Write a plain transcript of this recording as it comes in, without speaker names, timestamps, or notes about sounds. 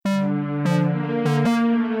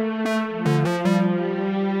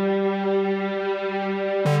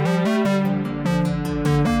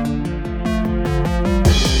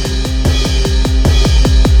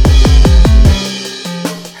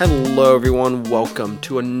Hello everyone, welcome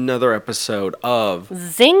to another episode of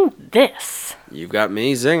Zing This. You've got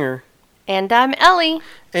me, Zinger. And I'm Ellie.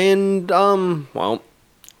 And, well,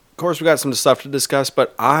 of course we got some stuff to discuss,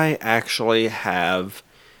 but I actually have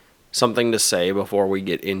something to say before we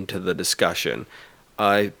get into the discussion.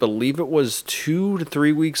 I believe it was 2 to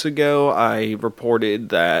 3 weeks ago I reported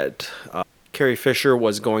that Carrie Fisher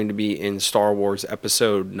was going to be in Star Wars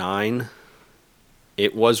Episode 9.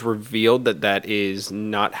 It was revealed that that is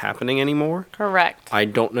not happening anymore. Correct. I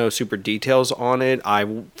don't know super details on it.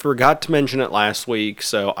 I forgot to mention it last week,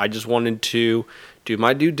 so I just wanted to do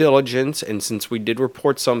my due diligence, and since we did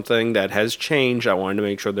report something that has changed, I wanted to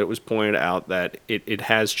make sure that it was pointed out that it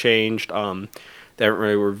has changed. They haven't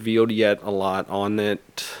really revealed yet a lot on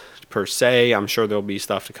it per se. I'm sure there'll be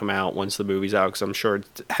stuff to come out once the movie's out, because I'm sure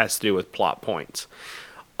it has to do with plot points.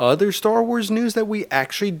 Other Star Wars news that we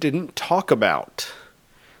actually didn't talk about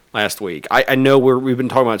last week. I know we've been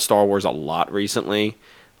talking about Star Wars a lot recently,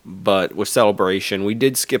 but with Celebration, we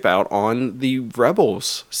did skip out on the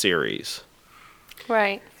Rebels series.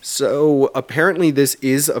 Right. So apparently this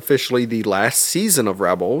is officially the last season of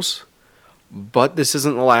Rebels, but this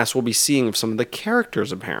isn't the last we'll be seeing of some of the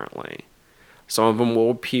characters, apparently. Some of them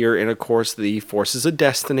will appear in, of course, the Forces of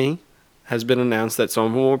Destiny. Has been announced that some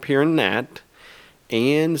of them will appear in that.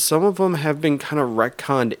 And some of them have been kind of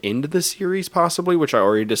retconned into the series, possibly, which I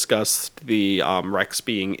already discussed, the Rex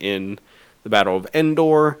being in the Battle of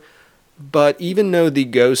Endor. But even though the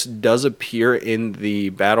Ghost does appear in the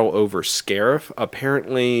battle over Scarif,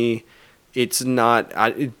 apparently it's not...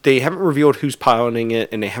 they haven't revealed who's piloting it,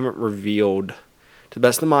 and they haven't revealed, to the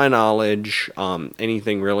best of my knowledge,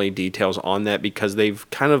 anything really details on that, because they've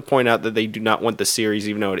kind of pointed out that they do not want the series,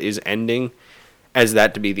 even though it is ending, as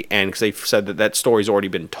that to be the end, because they've said that story's already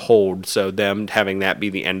been told, so them having that be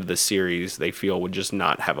the end of the series, they feel would just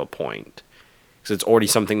not have a point, because it's already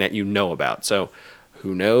something that you know about. So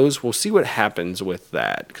who knows? We'll see what happens with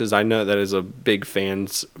that, because I know that is a big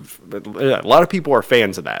fans, a lot of people are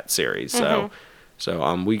fans of that series, so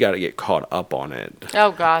we got to get caught up on it.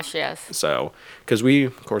 Oh gosh, yes. So, because we,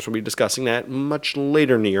 of course, will be discussing that much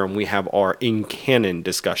later in the year when we have our in-canon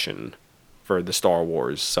discussion for the Star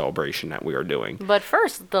Wars Celebration that we are doing. But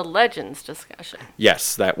first, the Legends discussion.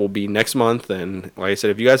 Yes, that will be next month. And like I said,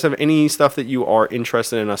 if you guys have any stuff that you are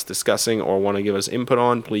interested in us discussing or want to give us input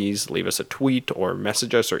on, please leave us a tweet or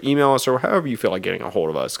message us or email us or however you feel like getting a hold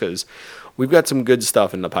of us, because we've got some good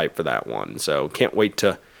stuff in the pipe for that one. So can't wait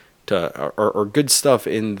or good stuff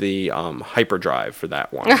in the hyperdrive for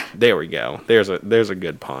that one. There we go. There's a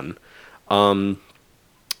good pun. Do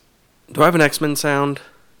I have an X-Men sound?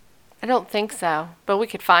 I don't think so, but we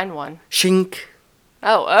could find one. Shink.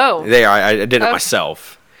 Oh. There, I did it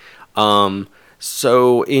myself.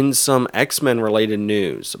 So in some X-Men related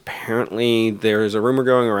news, apparently there's a rumor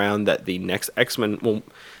going around that the next X-Men, well,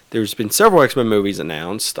 there's been several X-Men movies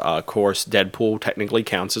announced. Of course, Deadpool technically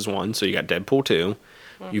counts as one, so you got Deadpool 2.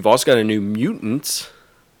 You've also got a New Mutants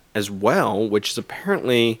as well, which is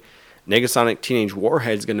apparently Negasonic Teenage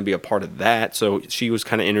Warhead is going to be a part of that. So she was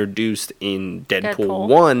kind of introduced in Deadpool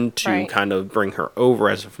 1 to kind of bring her over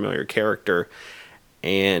as a familiar character.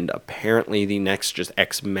 And apparently the next just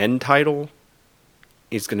X-Men title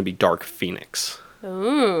is going to be Dark Phoenix.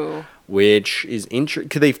 Ooh. Which is interesting,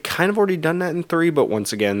 because they've kind of already done that in 3, but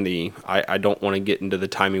once again, I don't want to get into the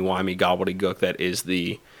timey-wimey gobbledygook that is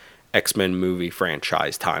the X-Men movie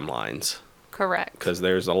franchise timelines. Correct. Because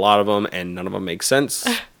there's a lot of them, and none of them make sense.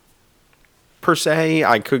 Per se,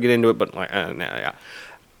 I could get into it, but yeah.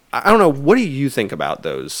 I don't know. What do you think about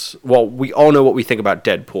those? Well, we all know what we think about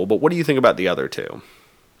Deadpool, but what do you think about the other two?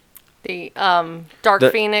 The Dark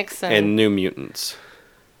Phoenix and New Mutants.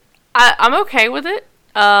 I'm okay with it.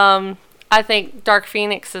 I think Dark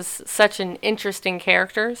Phoenix is such an interesting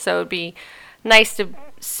character, so it'd be nice to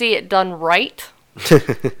see it done right.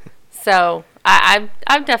 So I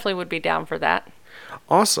definitely would be down for that.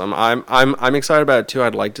 Awesome. I'm excited about it too.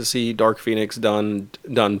 I'd like to see Dark Phoenix done.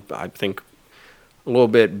 I think a little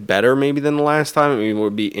bit better maybe than the last time. I mean, it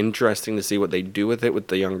would be interesting to see what they do with it with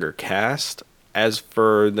the younger cast. As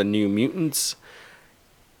for the New Mutants,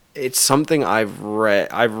 it's something I've read.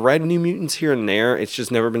 I've read New Mutants here and there. It's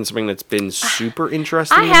just never been something that's been super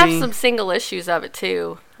interesting to me. I have some single issues of it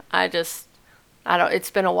too. I don't.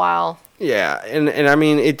 It's been a while. Yeah, and I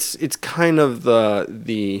mean it's kind of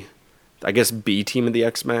the I guess B team of the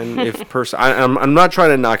X-Men. I'm not trying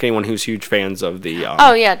to knock anyone who's huge fans of the.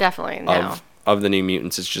 Oh yeah, definitely. No. Of the New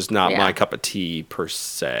Mutants, it's just not my cup of tea per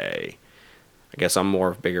se. I guess I'm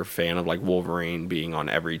more of a bigger fan of like Wolverine being on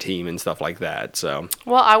every team and stuff like that. So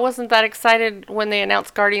Well, I wasn't that excited when they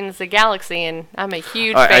announced Guardians of the Galaxy, and I'm a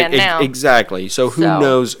huge fan now. Exactly. So who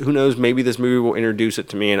knows? Who knows? Maybe this movie will introduce it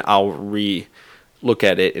to me, and I'll look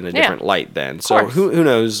at it in a different light then. So who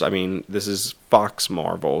knows? I mean, this is Fox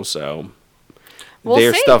Marvel, so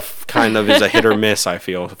their stuff kind of is a hit or miss, I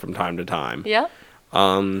feel, from time to time. Yeah.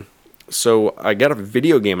 So I got a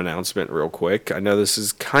video game announcement real quick. I know this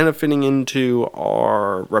is kind of fitting into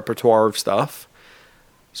our repertoire of stuff.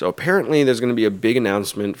 So apparently there's going to be a big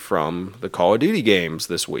announcement from the Call of Duty games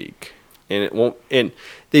this week. And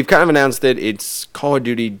they've kind of announced that it's Call of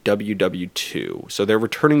Duty WW2. So they're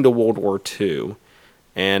returning to World War II.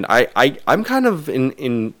 And I'm kind of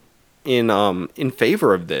in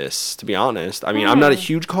favor of this, to be honest. I mean, I'm not a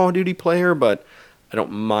huge Call of Duty player, but I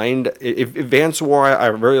don't mind. If Advanced War, I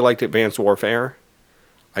really liked Advanced Warfare.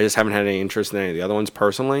 I just haven't had any interest in any of the other ones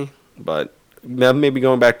personally. But maybe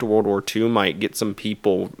going back to World War II might get some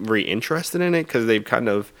people really interested in it, because they've kind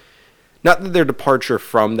of, not that their departure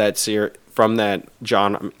from that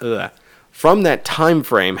from that time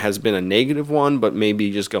frame has been a negative one, but maybe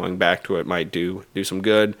just going back to it might do some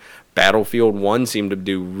good. Battlefield 1 seemed to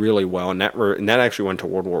do really well, and that actually went to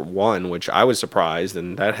World War 1, which I was surprised,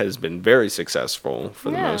 and that has been very successful for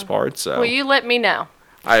the most part. So, well, you let me know.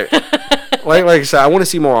 Like I said, I want to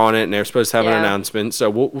see more on it, and they're supposed to have an announcement, so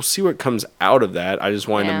we'll see what comes out of that. I just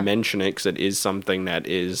wanted to mention it because it is something that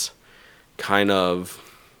is kind of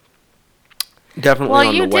definitely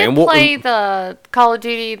on the way. Well, you did play the Call of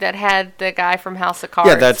Duty that had the guy from House of Cards.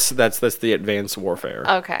 Yeah, that's the Advanced Warfare.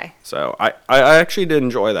 Okay. So I actually did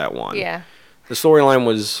enjoy that one. Yeah. The storyline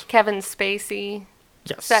was Kevin Spacey.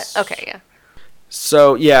 Yes. Okay, yeah.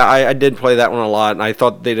 So yeah, I did play that one a lot, and I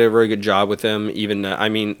thought they did a very good job with him. Even I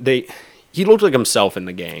mean, he looked like himself in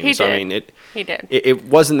the game. He so did. I mean, he did. It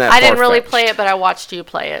wasn't that. I didn't really play it, but I watched you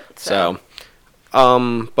play it. So.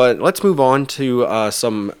 But let's move on to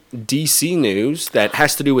some DC news that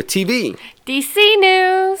has to do with TV. DC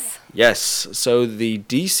news. Yes. So the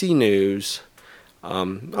DC news.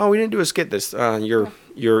 We didn't do a skit this.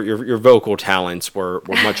 Your vocal talents were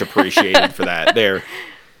much appreciated for that. There.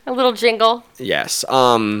 A little jingle. Yes.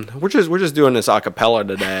 We're just doing this a cappella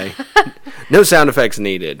today. No sound effects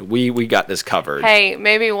needed. We got this covered. Hey,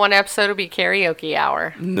 maybe one episode will be karaoke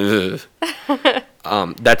hour.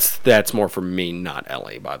 That's more for me, not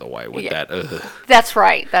Ellie, by the way, with that. That's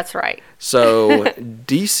right. So,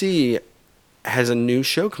 DC has a new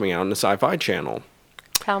show coming out on the Sci-Fi Channel.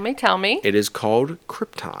 Tell me. It is called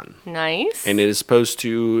Krypton. Nice. And it is supposed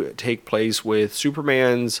to take place with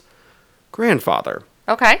Superman's grandfather.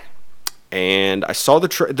 Okay. And I saw the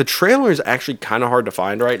trailer is actually kind of hard to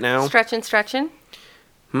find right now. Stretching? Stretching?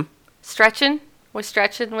 We're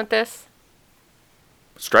stretching with this?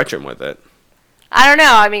 Stretching with it. I don't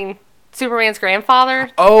know. I mean, Superman's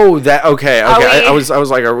grandfather. Oh, that okay. I was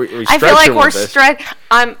like, are we stretching? I feel like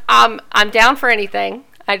we're I'm down for anything.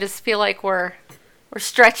 I just feel like we're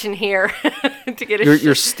stretching here to get a.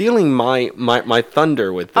 You're stealing my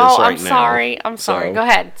thunder with this right now. I'm sorry. Go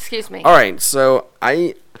ahead. Excuse me. All right. So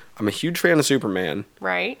I'm a huge fan of Superman.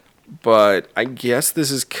 Right. But I guess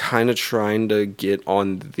this is kind of trying to get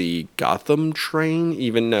on the Gotham train,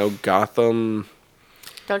 even though Gotham.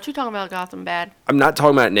 Don't you talk about Gotham bad. I'm not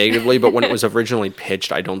talking about it negatively, but when it was originally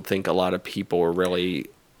pitched, I don't think a lot of people were really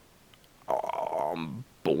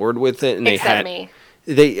bored with it. And Except me.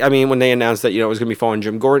 When they announced that, it was going to be following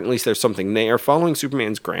Jim Gordon, at least there's something there. Following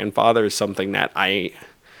Superman's grandfather is something that I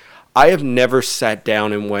have never sat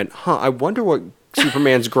down and went, I wonder what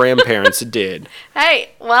Superman's grandparents did.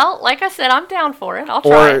 Hey, well, like I said, I'm down for it. I'll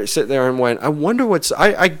try. Or sit there and went, I wonder what's...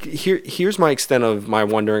 Here's my extent of my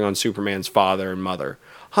wondering on Superman's father and mother.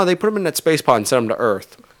 They put him in that space pod and sent him to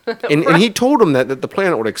Earth. And, and he told him that the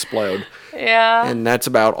planet would explode. Yeah. And that's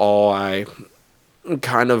about all I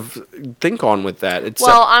kind of think on with that.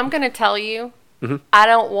 I'm going to tell you, I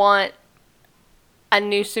don't want a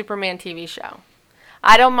new Superman TV show.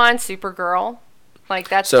 I don't mind Supergirl. Like,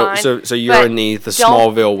 that's fine. So you're in the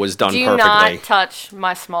Smallville was done perfectly. Do not touch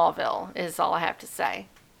my Smallville, is all I have to say.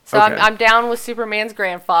 So okay. I'm down with Superman's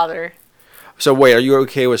grandfather. So wait, are you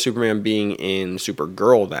okay with Superman being in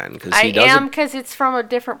Supergirl then? I am, because it's from a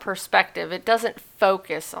different perspective. It doesn't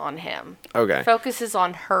focus on him. Okay. It focuses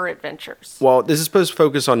on her adventures. Well, this is supposed to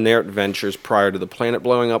focus on their adventures prior to the planet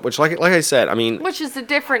blowing up, which, like I said, I mean... Which is a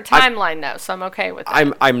different timeline, though, so I'm okay with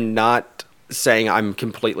that. I'm not saying I'm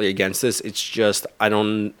completely against this. It's just, I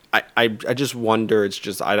just wonder, it's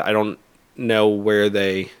just, I don't know where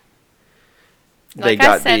they... They Like I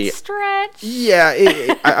got said, the stretch.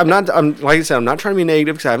 yeah. I'm not. I'm like I said. I'm not trying to be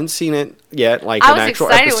negative because I haven't seen it yet. Like I an was actual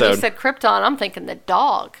excited episode. when you said Krypton. I'm thinking the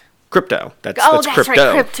dog. Crypto. That's That's crypto.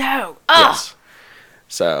 right, Crypto. Oh, Yes.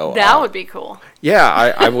 So that would be cool.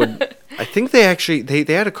 yeah, I would. I think they actually they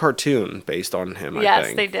had a cartoon based on him. I Yes,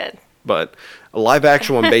 think. they did. But a live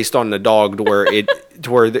action one based on the dog, to where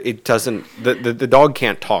it doesn't the dog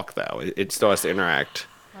can't talk though. It still has to interact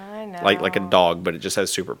I know. like a dog, but it just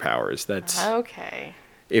has superpowers. That's Okay.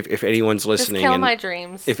 if anyone's Just listening kill and my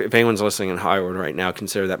dreams. if anyone's listening in Hollywood right now,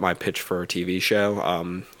 consider that my pitch for a TV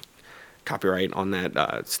show. Copyright on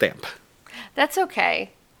that stamp. That's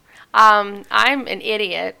okay. I'm an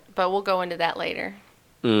idiot, but we'll go into that later.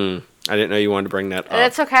 I didn't know you wanted to bring that up.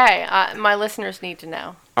 That's okay. My listeners need to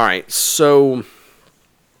know. All right, so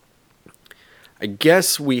I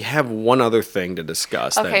guess we have one other thing to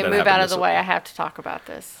discuss. Okay, that move happened out of the this- way. I have to talk about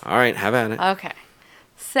this. All right, have at it. Okay.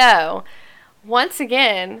 So, once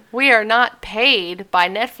again, we are not paid by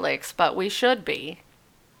Netflix, but we should be.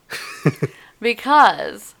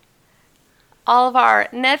 Because all of our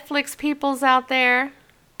Netflix peoples out there,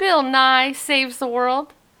 Bill Nye Saves the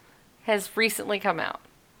World has recently come out.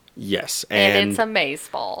 Yes, And it's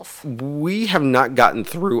amazeballs. we have not gotten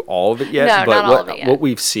through all of it yet, No, but not all of it yet. what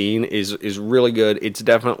we've seen is really good. It's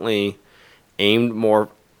definitely aimed more.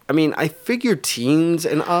 I mean, I figure teens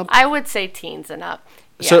and up. I would say teens and up.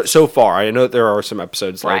 Yes. So far, I know there are some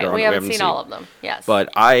episodes later right, on we that haven't seen all of them. Yes. But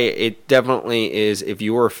it definitely is. If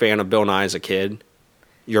you were a fan of Bill Nye as a kid,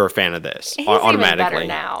 you're a fan of this he's automatically. even better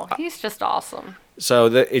now. He's just awesome. So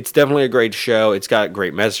it's definitely a great show. It's got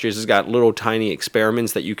great messages. It's got little tiny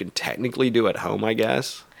experiments that you can technically do at home, I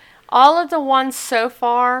guess. All of the ones so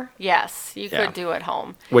far, yes, you Yeah. could do at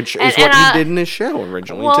home. Which And- is what and he I- did in his show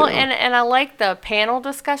originally Well, too. and I like the panel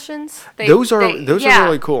discussions. Those are yeah,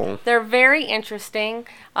 really cool. They're very interesting.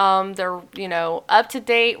 They're up to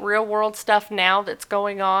date, real world stuff now that's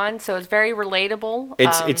going on, so it's very relatable.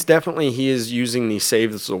 It's definitely he is using the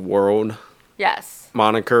Saves the World yes,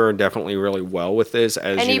 moniker definitely really well with this,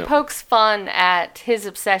 as and you he know, pokes fun at his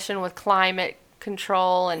obsession with climate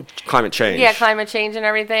control and climate change. yeah, climate change and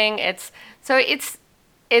everything. It's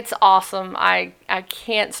awesome. I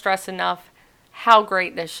can't stress enough how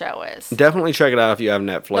great this show is. Definitely check it out if you have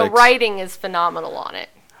Netflix. The writing is phenomenal on it.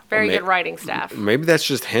 Very Well, good writing staff. Maybe that's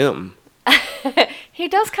just him. He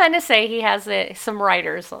does kind of say he has some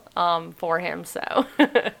writers for him, so.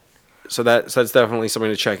 So that's definitely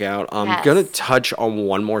something to check out. I'm Yes. gonna touch on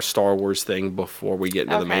one more Star Wars thing before we get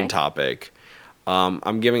into the main Okay. topic.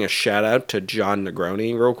 I'm giving a shout out to John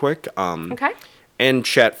Negroni real quick. Okay. And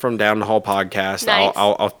Chet from Down the Hall podcast. Nice.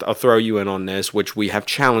 I'll throw you in on this, which we have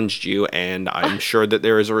challenged you, and I'm sure that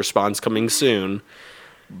there is a response coming soon.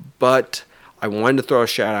 But I wanted to throw a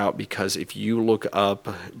shout out because if you look up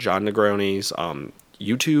John Negroni's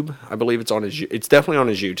YouTube, I believe it's definitely on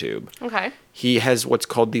his YouTube. Okay. He has what's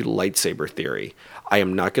called the lightsaber theory. I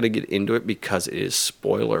am not going to get into it because it is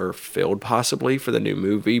spoiler filled possibly for the new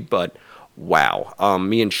movie, but wow.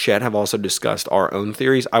 Me and Chet have also discussed our own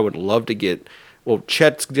theories. I would love to get, well,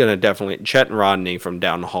 Chet and Rodney from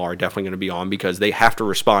Down the Hall are definitely going to be on because they have to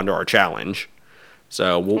respond to our challenge.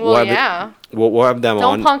 So we'll have yeah. we'll have them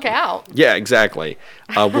on. Don't punk out. Yeah, exactly.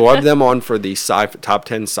 We'll have them on for the top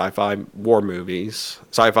 10 sci-fi war movies,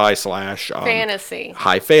 sci-fi / Fantasy.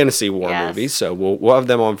 high fantasy war Yes. movies. So we'll have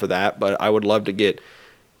them on for that. But I would love to get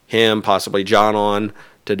him, possibly John, on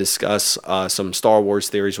to discuss some Star Wars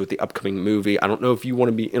theories with the upcoming movie. I don't know if you want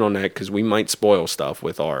to be in on that because we might spoil stuff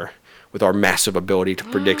with our massive ability to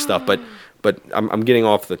predict stuff. But I'm getting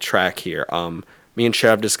off the track here. Me and Chad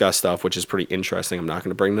have discussed stuff, which is pretty interesting. I'm not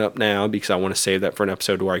going to bring it up now because I want to save that for an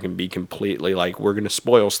episode where I can be completely like, we're going to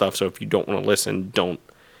spoil stuff. So if you don't want to listen, don't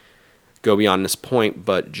go beyond this point.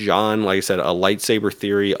 But John, like I said, a lightsaber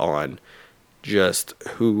theory on just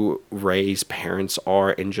who Rey's parents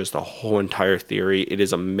are and just a whole entire theory. It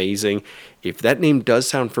is amazing. If that name does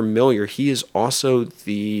sound familiar, he is also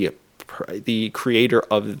the creator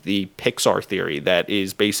of the Pixar theory. That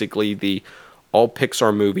is basically all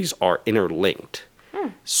Pixar movies are interlinked.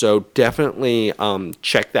 So definitely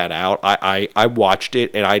check that out. I watched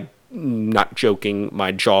it and I'm not joking,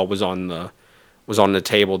 my jaw was on the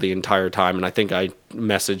table the entire time, and I think I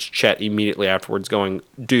messaged Chet immediately afterwards going,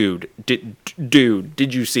 dude,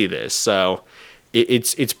 did you see this? So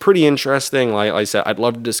it's pretty interesting. Like I said, I'd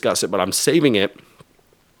love to discuss it, but I'm saving it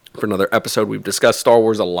for another episode. We've discussed Star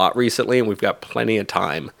Wars a lot recently, and we've got plenty of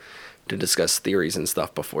time to discuss theories and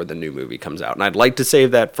stuff before the new movie comes out. And I'd like to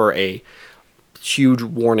save that for a huge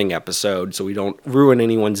warning episode so we don't ruin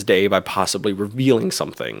anyone's day by possibly revealing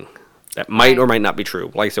something that might or might not be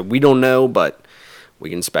true. Like I said, we don't know, but we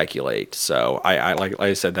can speculate. So I like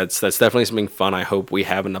I said, that's definitely something fun. I hope we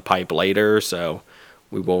have in the pipe later. So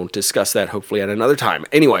we won't discuss that hopefully at another time.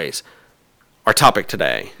 Anyways, our topic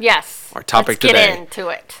today. Yes. Our topic Let's today. Get into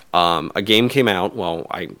it. A game came out.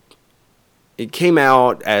 It came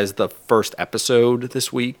out as the first episode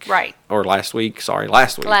this week. Right. Or last week. Sorry,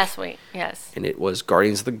 last week. Last week, yes. And it was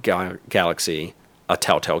Guardians of the Galaxy, a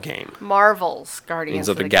Telltale game. Marvel's Guardians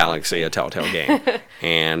of the Galaxy, a Telltale game.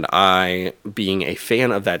 And I, being a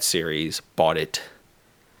fan of that series, bought it.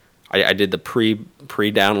 I did the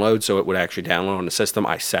pre-download, so it would actually download on the system.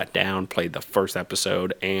 I sat down, played the first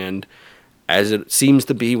episode, and as it seems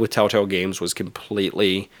to be with Telltale games, was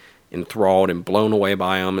completely enthralled and blown away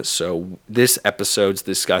by them. So this episode's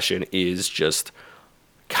discussion is just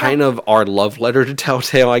kind of our love letter to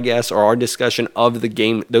Telltale, I guess, or our discussion of the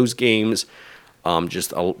game, those games.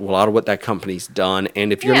 Just a lot of what that company's done.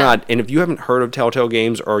 And if you're not, and if you haven't heard of Telltale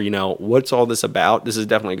Games or, what's all this about, this is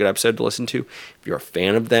definitely a good episode to listen to. If you're a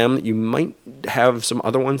fan of them, you might have some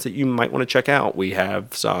other ones that you might want to check out. We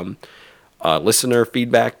have some listener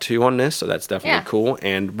feedback too on this, so that's definitely cool.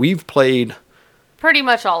 And we've played pretty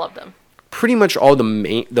much all of them. Pretty much all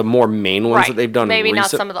the more main ones that they've done. Maybe not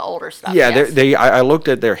some of the older stuff. Yeah, I looked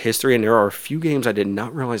at their history, and there are a few games I did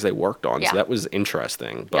not realize they worked on. So that was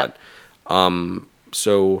interesting. But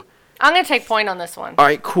so I'm gonna take point on this one. All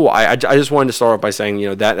right, cool. I just wanted to start off by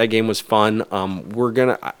saying that game was fun.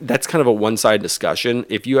 That's kind of a one-sided discussion.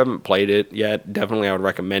 If you haven't played it yet, definitely I would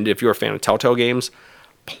recommend it. If you're a fan of Telltale games,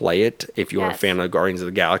 play it. If you're a fan of Guardians of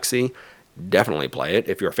the Galaxy, definitely play it.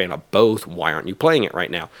 If you're a fan of both, why aren't you playing it right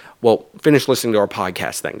now? Well, finish listening to our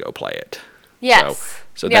podcast, then go play it. Yes.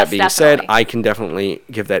 So that being said, I can definitely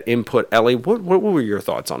give that input. Ellie, what were your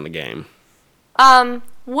thoughts on the game?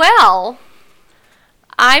 Well,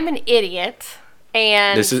 I'm an idiot,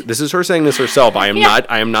 and this is her saying this herself. I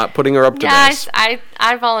am not putting her up to this.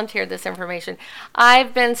 I volunteered this information.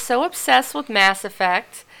 I've been so obsessed with Mass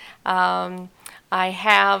Effect. I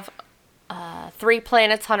have 3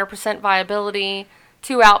 planets, 100% viability,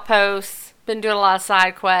 2 outposts. Been doing a lot of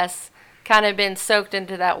side quests. Kind of been soaked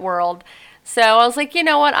into that world. So I was like, you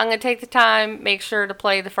know what? I'm going to take the time, make sure to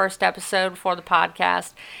play the first episode before the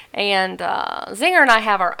podcast. And Zinger and I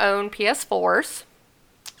have our own PS4s.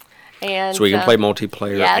 And, so we can play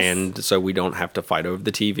multiplayer, and so we don't have to fight over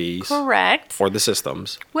the TVs. Correct. Or the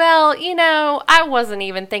systems. Well, I wasn't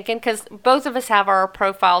even thinking, because both of us have our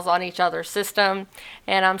profiles on each other's system.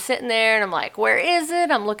 And I'm sitting there, and I'm like, where is it?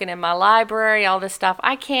 I'm looking in my library, all this stuff.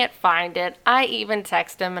 I can't find it. I even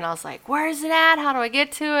text him, and I was like, where is it at? How do I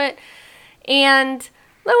get to it? And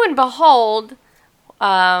lo and behold,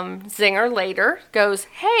 Zinger later goes,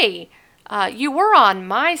 hey, you were on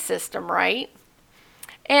my system, right?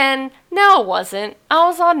 And no, it wasn't. I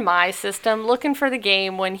was on my system looking for the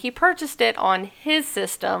game when he purchased it on his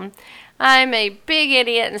system. I'm a big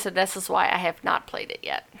idiot, and so this is why I have not played it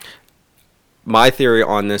yet. My theory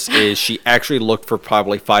on this is she actually looked for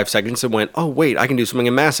probably 5 seconds and went, oh, wait, I can do something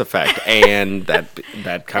in Mass Effect. And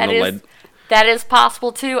that kind of led... That is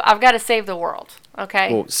possible, too. I've got to save the world,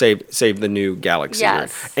 okay? Well, save the new galaxy.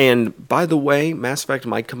 Yes. And, by the way, Mass Effect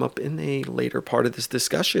might come up in a later part of this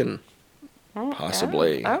discussion. Okay.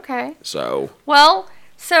 Possibly. Okay. So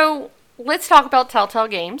let's talk about Telltale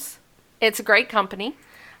Games. It's a great company.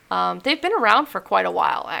 They've been around for quite a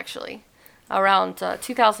while, actually. Around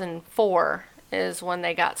 2004 is when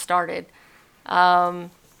they got started. And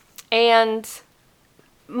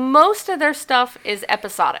most of their stuff is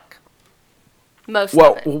episodic. Most of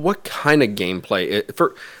it. Well, what kind of gameplay?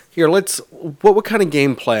 What kind of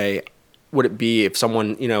gameplay would it be if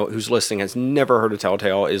someone, who's listening has never heard of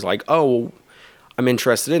Telltale is like, oh, I'm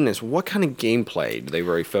interested in this. What kind of gameplay do they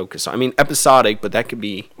really focus on? I mean, episodic, but that could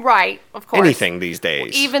be of course, anything these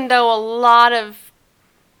days. Even though a lot of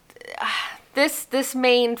this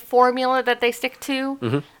main formula that they stick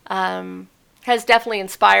to has definitely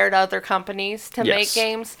inspired other companies to make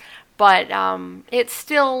games, but it's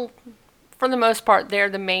still, for the most part, they're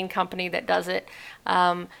the main company that does it.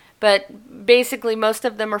 But basically, most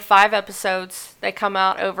of them are 5 episodes. They come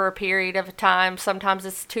out over a period of time. Sometimes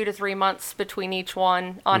it's 2 to 3 months between each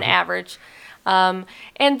one on average. And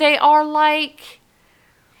they are like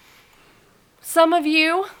some of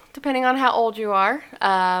you, depending on how old you are,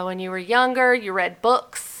 when you were younger, you read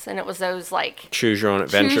books, and it was those like choose your own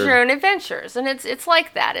adventure. Choose your own adventures, and it's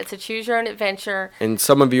like that. It's a choose your own adventure. And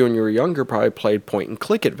some of you, when you were younger, probably played point and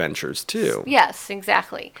click adventures too. Yes,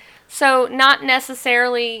 exactly. So not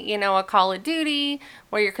necessarily, a Call of Duty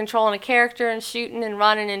where you're controlling a character and shooting and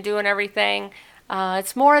running and doing everything.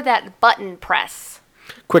 It's more of that button press.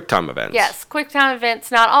 Quick time events. Yes, quick time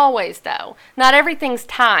events. Not always, though. Not everything's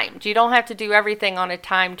timed. You don't have to do everything on a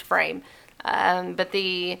timed frame. But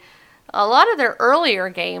a lot of their earlier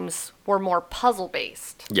games were more puzzle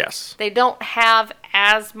based. Yes. They don't have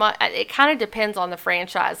as much. It kind of depends on the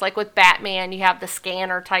franchise. Like with Batman, you have the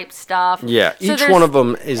scanner type stuff. Yeah, So each one of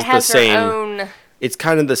them is it the has their same. own- It's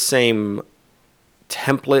kind of the same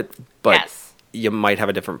template, but Yes. you might have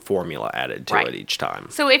a different formula added to Right. it each time.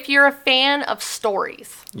 So if you're a fan of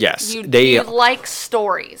stories, Yes, you like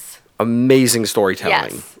stories. Amazing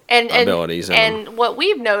storytelling Yes. And abilities. and what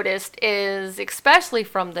we've noticed is, especially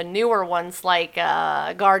from the newer ones like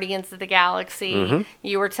Guardians of the Galaxy, Mm-hmm.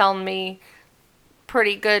 you were telling me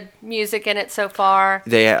pretty good music in it so far.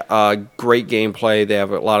 They have great gameplay. They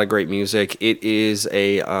have a lot of great music. It is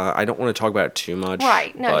I don't want to talk about it too much.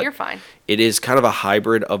 Right. No, but you're fine. It is kind of a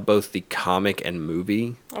hybrid of both the comic and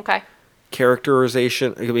movie Okay.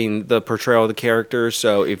 characterization. I mean, the portrayal of the characters.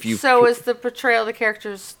 So if you So is the portrayal of the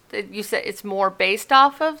characters, you said it's more based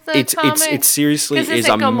off of the comic? It seriously 'Cause is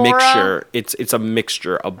isn't a Gamora- mixture. It's a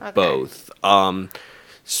mixture of both.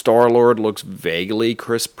 Star-Lord looks vaguely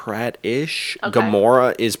Chris Pratt-ish. Okay.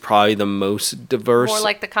 Gamora is probably the most diverse. More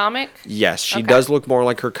like the comic? Yes, she Okay. does look more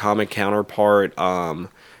like her comic counterpart.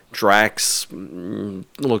 Drax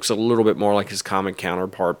looks a little bit more like his comic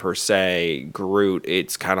counterpart per se. Groot,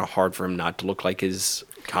 it's kind of hard for him not to look like his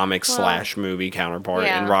comic slash movie counterpart.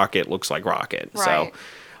 yeah. And Rocket looks like Rocket. So, Right.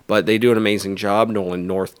 but they do an amazing job. Nolan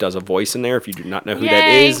North does a voice in there. If you do not know who Yay. that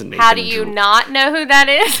is, How do you not know who that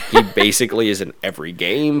is? he basically is in every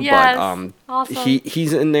game. Yes, But awesome.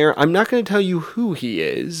 he's in there. I'm not going to tell you who he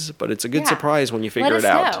is, but it's a good Yeah. surprise when you figure Let it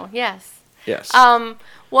us out. know. Yes. Yes.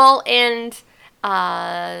 Well, and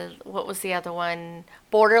what was the other one?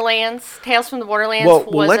 Borderlands. Tales from the Borderlands. Well,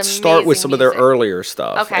 was let's start with amazing some of their music. earlier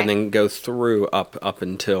stuff, Okay. and then go through up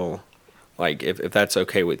until, like, if that's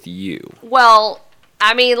okay with you. Well,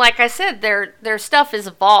 I mean, like I said, their stuff has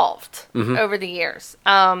evolved Mm-hmm. over the years.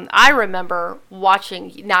 I remember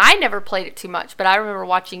watching. Now, I never played it too much, but I remember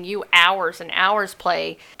watching you hours and hours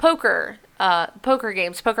play poker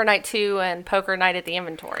games, Poker Night 2 and Poker Night at the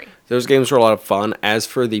Inventory. Those games were a lot of fun. As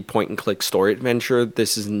for the point-and-click story adventure,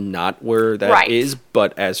 this is not where that is. Right.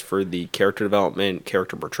 But as for the character development,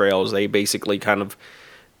 character portrayals, they basically kind of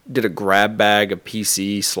did a grab bag of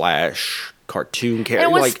PC / cartoon And character.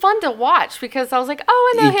 it was Like, fun to watch because I was like,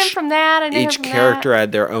 oh, I know him Each- from that. I know him each from character that.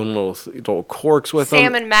 had their own little quirks with Sam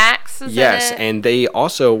them. and Max is Yes, in it. and they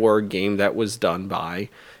also were a game that was done by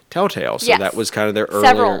Telltale, so Yes. that was kind of their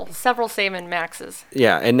earlier. Several Sam and Maxes.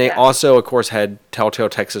 Yeah, and they Yeah. also, of course, had Telltale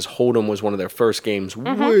Texas Hold'em was one of their first games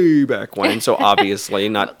Mm-hmm. way back when. So obviously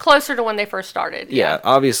not. Closer to when they first started. Yeah,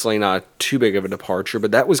 obviously not too big of a departure,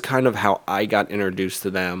 but that was kind of how I got introduced to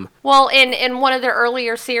them. Well, in one of their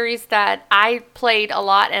earlier series that I played a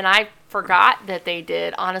lot and I forgot that they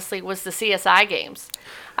did, honestly, was the CSI games.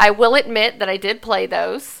 I will admit that I did play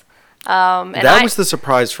those. And That was the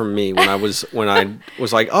surprise for me when I was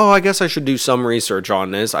like, oh, I guess I should do some research on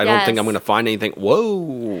this. I don't think I'm Yes. going to find anything.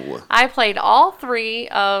 Whoa. I played all three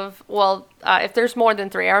of, well, if there's more than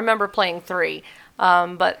three, I remember playing three.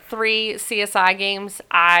 But 3 CSI games,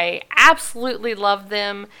 I absolutely loved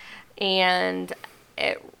them. And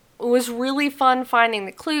it was really fun finding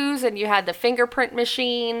the clues. And you had the fingerprint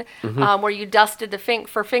machine where you dusted the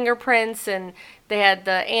for fingerprints. And they had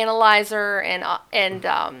the analyzer and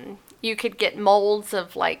you could get molds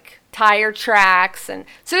of like tire tracks. And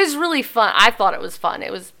so it was really fun. I thought it was fun.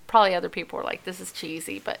 It was probably other people were like, this is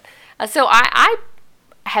cheesy. But so I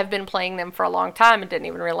have been playing them for a long time and didn't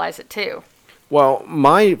even realize it too. Well,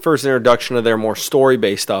 my first introduction to their more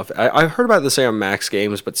story-based stuff, I've heard about this on Max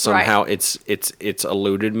Games, but somehow it's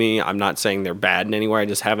eluded me. I'm not saying they're bad in any way. I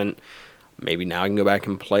just haven't. Maybe now I can go back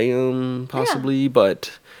and play them, possibly.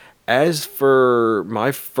 But as for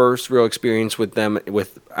my first real experience with them,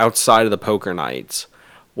 with outside of the poker nights,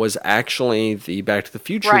 was actually the Back to the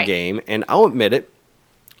Future game, and I'll admit it,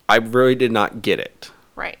 I really did not get it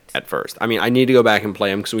Right. at first. I mean, I need to go back and play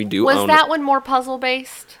them because we do Was own that it. one more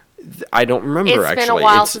puzzle-based? I don't remember, It's actually. been a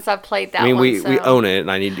while It's- since I've played that I mean, one. we own it,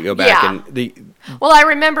 and I need to go back Yeah. and Well, I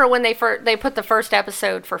remember when they put the first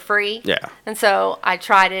episode for free. Yeah. And so I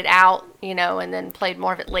tried it out, and then played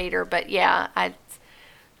more of it later. But yeah,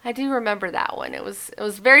 I do remember that one. It was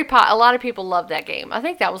very a lot of people loved that game. I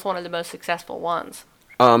think that was one of the most successful ones.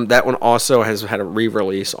 that one also has had a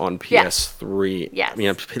re-release on PS3. Yes. I mean,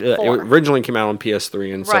 it 4. originally came out on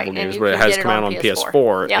PS3 and Right, several and games, you but it can has get it come out on on PS4.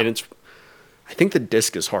 PS4, Yep. and I think the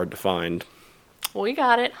disc is hard to find. We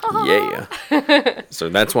got it. Yeah. So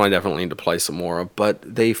that's one I definitely need to play some more of. But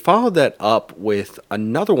they followed that up with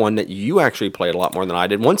another one that you actually played a lot more than I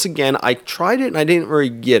did. Once again, I tried it and I didn't really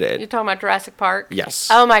get You're it. talking about Jurassic Park? Yes.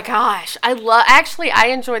 Oh my gosh. Actually, I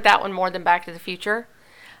enjoyed that one more than Back to the Future.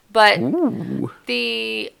 But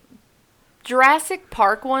the Jurassic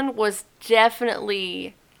Park one was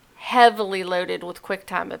definitely heavily loaded with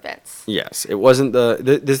QuickTime events. Yes, it wasn't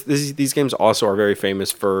these games also are very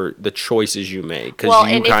famous for the choices you make. 'Cause Well,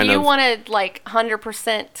 you and kind if you of, wanted like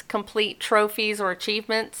 100% complete trophies or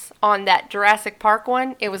achievements on that Jurassic Park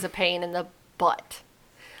one, it was a pain in the butt.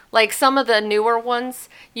 Like some of the newer ones,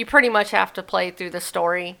 you pretty much have to play through the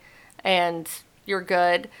story and you're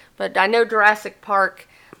good. But I know Jurassic Park,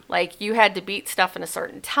 like you had to beat stuff in a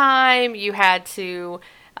certain time. You had to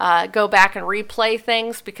go back and replay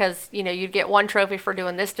things because, you know, you'd get one trophy for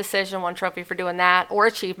doing this decision, one trophy for doing that, or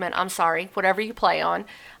achievement, I'm sorry, whatever you play on.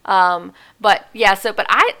 But yeah, but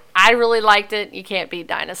I really liked it. You can't beat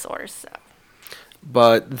dinosaurs. So.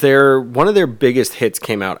 But one of their biggest hits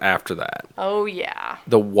came out after that. Oh, yeah.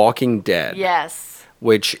 The Walking Dead. Yes.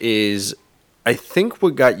 Which is, I think,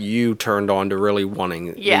 what got you turned on to really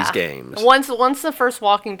wanting these games. Once the first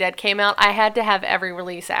Walking Dead came out, I had to have every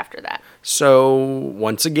release after that. So,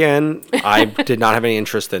 once again, I did not have any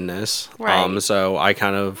interest in this. Right. So, I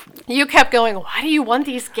kind of... You kept going, why do you want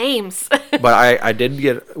these games? But I did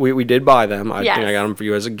get... We did buy them. I Yes. think I got them for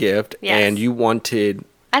you as a gift. Yes. And you wanted...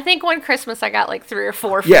 I think one Christmas I got like 3 or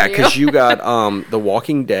 4 for Yeah, you. because you got The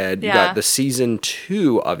Walking Dead, you Yeah. got the season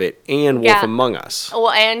 2 of it, and Wolf Yeah. Among Us.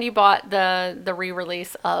 Well, and you bought the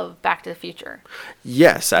re-release of Back to the Future.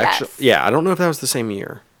 Yes, actually. Yes. Yeah, I don't know if that was the same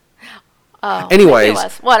year. Oh, Anyways, maybe it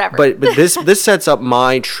was. Whatever. But this sets up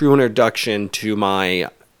my true introduction to my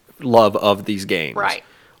love of these games. Right.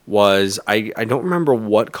 Was I don't remember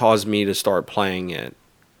what caused me to start playing it,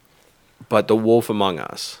 but The Wolf Among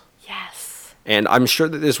Us. Yes. And I'm sure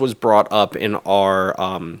that this was brought up in our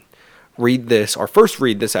our first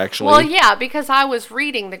read this actually. Well, yeah, because I was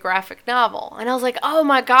reading the graphic novel, and I was like, oh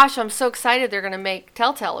my gosh, I'm so excited they're going to make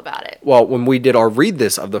Telltale about it. Well, when we did our read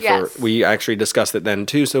this of the Yes. first, we actually discussed it then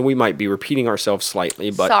too, so we might be repeating ourselves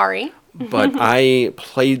slightly. But Sorry. but I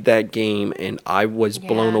played that game and I was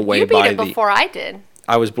blown Yeah. away You beat by it before I did.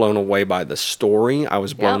 I was blown away by the story. I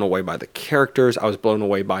was blown Yep. away by the characters. I was blown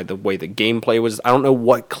away by the way the gameplay was. I don't know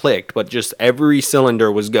what clicked, but just every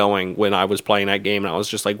cylinder was going when I was playing that game, and I was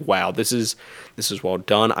just like, "Wow, this is well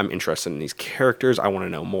done. I'm interested in these characters. I want to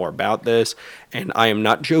know more about this." And I am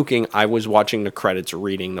not joking. I was watching the credits,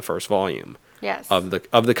 reading the first volume Yes. of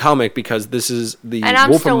the comic because this is the And I'm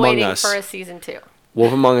Wolf still Among waiting Us. for a season 2.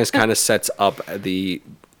 Wolf Among Us kind of sets up the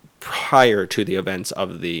prior to the events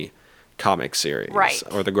of the comic series, Right.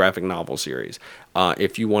 or the graphic novel series.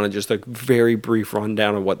 If you want just a very brief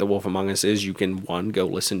rundown of what the Wolf Among Us is, you can go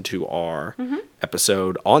listen to our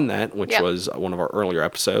episode on that, which Yep. was one of our earlier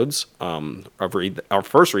episodes. Our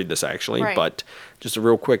first read this actually, Right. but just a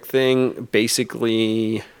real quick thing.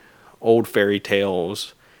 Basically, old fairy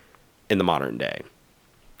tales in the modern day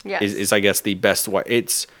Yes. is I guess the best way.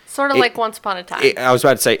 It's sort of it- like Once Upon a Time. I was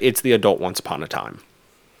about to say it's the adult Once Upon a Time.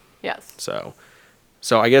 Yes.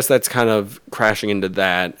 So I guess that's kind of crashing into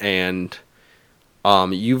that, and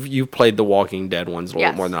you've played the Walking Dead ones a little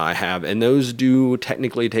Yes. bit more than I have, and those do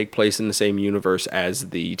technically take place in the same universe as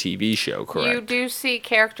the TV show, correct? You do see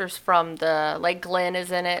characters from like Glenn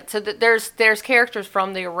is in it. So there's characters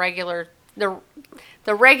from the regular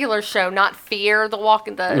show, not Fear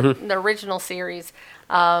the original series,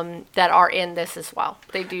 that are in this as well.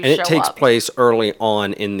 They do and show it takes up. place early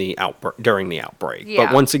on in the during the outbreak. Yeah.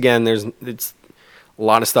 But once again, it's a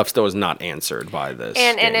lot of stuff still is not answered by this.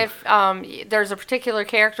 And game. if there's a particular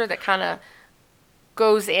character that kind of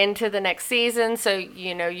goes into the next season, so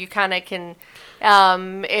you kind of can,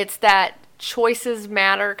 it's that choices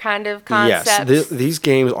matter kind of concept. Yes, these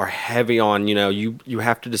games are heavy on, you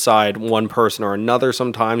have to decide one person or another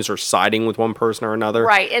sometimes, or siding with one person or another.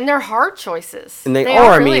 Right, and they're hard choices. And they are,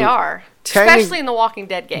 are, I really mean, are. Especially in the Walking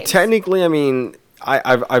Dead games. Technically, I mean,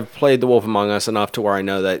 I've played The Wolf Among Us enough to where I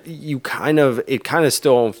know that it kind of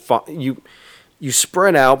still you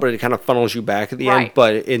spread out, but it kind of funnels you back at the end. Right.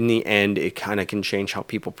 But in the end, it kind of can change how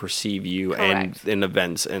people perceive you Correct. and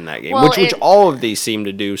events in that game, Well, which all of these seem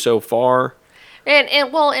to do so far.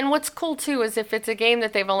 And what's cool too is if it's a game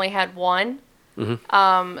that they've only had one,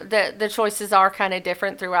 the choices are kind of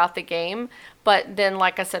different throughout the game. But then,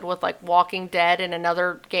 like I said, with like Walking Dead and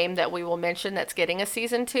another game that we will mention that's getting a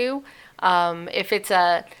season 2, if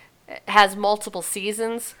has multiple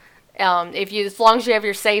seasons, as long as you have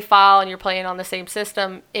your save file and you're playing on the same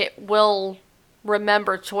system, it will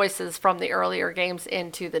remember choices from the earlier games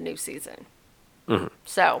into the new season.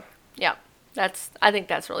 So, yeah, I think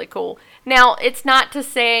that's really cool. Now, it's not to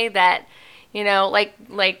say that,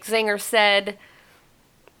 like Zinger said,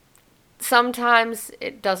 sometimes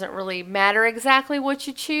it doesn't really matter exactly what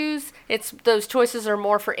you choose. Those choices are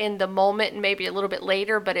more for in the moment and maybe a little bit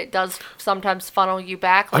later, but it does sometimes funnel you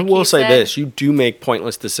back. Like I will say this: you do make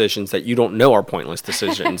pointless decisions that you don't know are pointless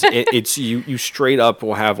decisions. It's you straight up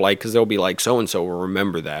will have because they'll be like so and so will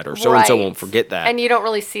remember that, or so and so won't forget that, and you don't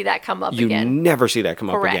really see that come up again. You never see that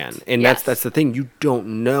come up again, and that's the thing. You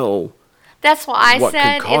don't know. That's why I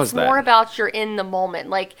said it's more about you're in the moment.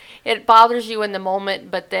 Like, it bothers you in the moment,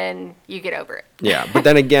 but then you get over it. Yeah, but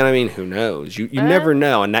then again, I mean, who knows? You never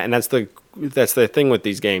know, and that's the thing with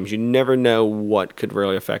these games. You never know what could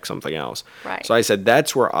really affect something else. Right. So I said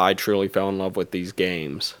that's where I truly fell in love with these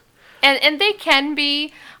games. And they can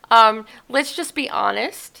be, let's just be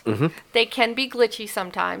honest, they can be glitchy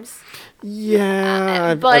sometimes.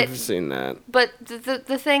 Yeah, I've seen that. But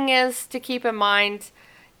the thing is to keep in mind,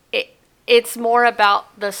 it's more about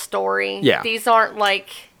the story. Yeah. These aren't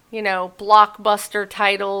blockbuster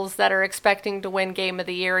titles that are expecting to win Game of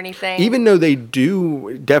the Year or anything. Even though they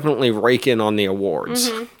do definitely rake in on the awards.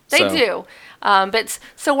 They do. But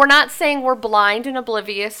so we're not saying we're blind and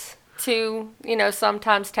oblivious to,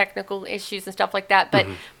 sometimes technical issues and stuff like that. But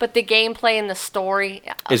the gameplay and the story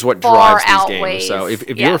is what far drives these outweighs. games. So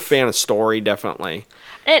if you're a fan of story, definitely.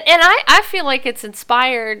 And I feel like it's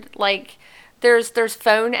inspired, there's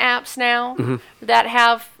phone apps now that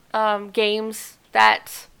have games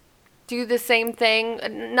that do the same thing,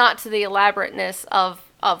 not to the elaborateness of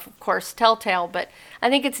course, Telltale, but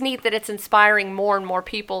I think it's neat that it's inspiring more and more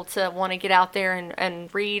people to want to get out there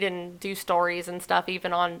and read and do stories and stuff,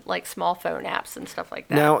 even on small phone apps and stuff like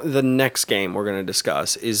that. Now, the next game we're going to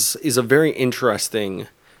discuss is a very interesting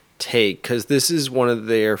take, because this is one of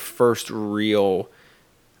their first real...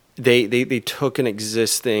 They took an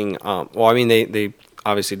existing... they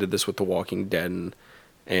obviously did this with The Walking Dead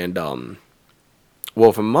and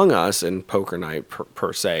Wolf Among Us and Poker Night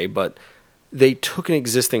per se, but they took an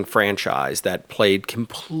existing franchise that played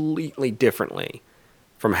completely differently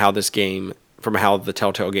from how the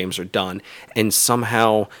Telltale games are done, and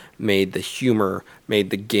somehow made the humor, made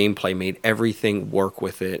the gameplay, made everything work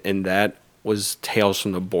with it, and that was Tales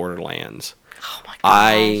from the Borderlands. Oh my gosh.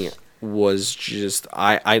 I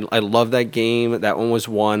love that game. That one was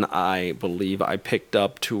one I believe I picked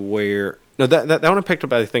up to where... No, that one I picked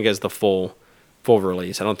up, I think, as the full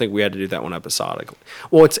release. I don't think we had to do that one episodically.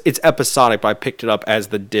 Well, it's episodic, but I picked it up as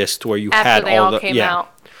the disc where you After had all the... came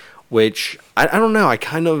out. Which, I don't know, I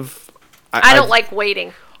kind of... I don't like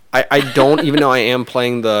waiting. I don't, even though I am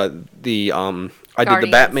playing I did the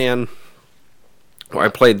Batman, where I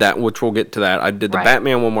played that, which we'll get to that. I did the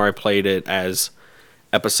Batman one where I played it as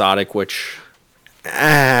episodic, which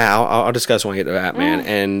I'll discuss when I get to Batman.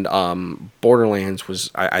 And Borderlands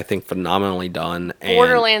was, I think, phenomenally done. And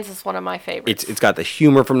Borderlands is one of my favorites. It's got the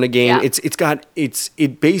humor from the game. Yeah.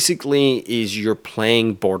 It basically is you're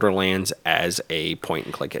playing Borderlands as a point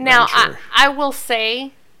and click adventure. Now, I will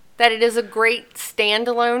say that it is a great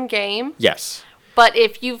standalone game. Yes. But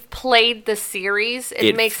if you've played the series,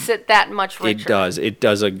 it makes it that much richer. It does. It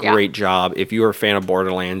does a great job. If you're a fan of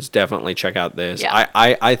Borderlands, definitely check out this. Yeah.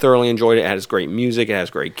 I thoroughly enjoyed it. It has great music. It has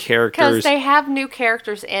great characters. Because they have new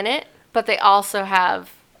characters in it, but they also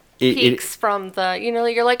have peaks from the,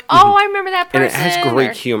 you're like, oh, I remember that person. And it has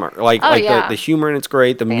great humor. The humor in it's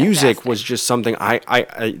great. The music was just something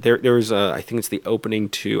there was I think it's the opening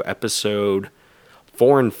to episode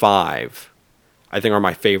 4 and 5. I think are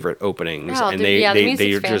my favorite openings, the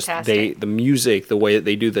music's fantastic. The music, the way that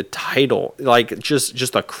they do the title,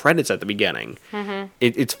 just the credits at the beginning. Mm-hmm.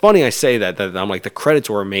 It's funny I say that I'm like, the credits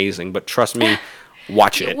were amazing, but trust me,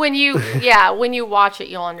 watch it. When you watch it,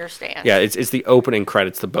 you'll understand. Yeah, it's the opening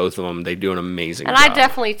credits to both of them. They do an amazing job. And I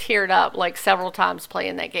definitely teared up several times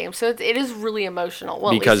playing that game, so it is really emotional.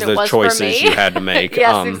 Well, because at least it the was choices for me. you had to make.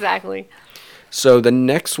 Yes, exactly. So the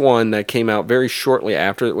next one that came out very shortly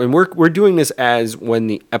after, and we're doing this as when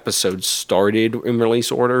the episode started in release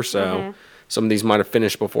order, so some of these might have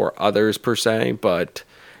finished before others per se, but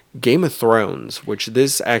Game of Thrones, which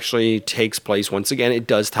this actually takes place, once again, it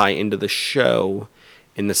does tie into the show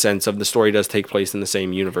in the sense of the story does take place in the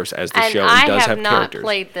same universe as the show. It does have characters. I have not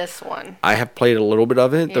played this one. I have played a little bit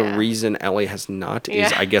of it. The reason Ellie has not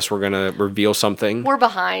is I guess we're going to reveal something. We're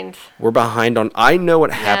behind. We're behind on... I know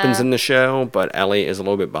what happens in the show, but Ellie is a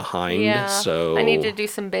little bit behind. Yeah. So I need to do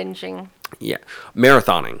some binging. Yeah.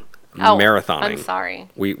 Marathoning. Marathoning. I'm sorry.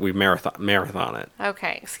 We marathon it.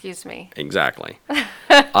 Okay, excuse me. Exactly.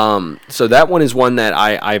 So that one is one that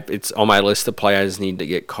it's on my list to play. I just need to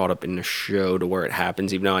get caught up in the show to where it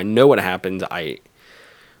happens. Even though I know what happens,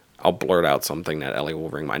 I'll blurt out something that Ellie will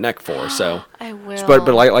wring my neck for. So I will. But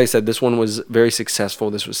like I said, this one was very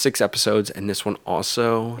successful. This was 6 episodes, and this one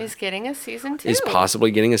also is getting a season 2. is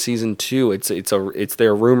possibly getting a season 2. It's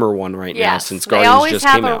their rumor one right now since they Guardians always just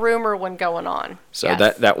have came a out. rumor one going on. So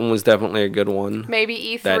yes. that one was definitely a good one.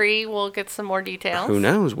 Maybe E3 will get some more details. Who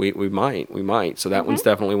knows? We might. So that one's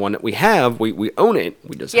definitely one that we have. We own it.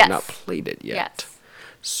 We just have not played it yet. Yes.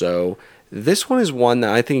 So this one is one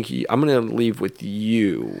that I think I'm going to leave with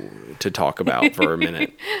you to talk about for a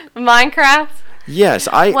minute. Minecraft? Yes,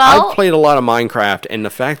 I played a lot of Minecraft, and the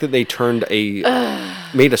fact that they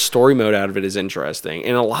made a story mode out of it is interesting.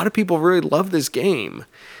 And a lot of people really love this game.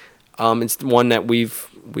 It's one that we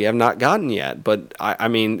have not gotten yet, but I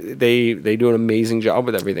mean they do an amazing job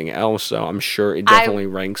with everything else, so I'm sure it definitely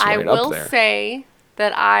ranks right up there. I will say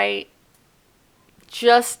that I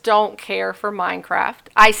just don't care for Minecraft.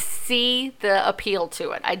 I see the appeal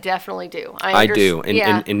to it. I definitely do. I do.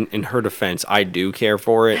 In her defense, I do care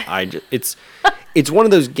for it. It's one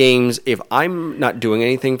of those games, if I'm not doing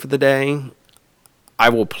anything for the day, I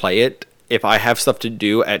will play it. If I have stuff to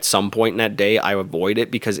do at some point in that day, I avoid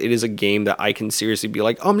it because it is a game that I can seriously be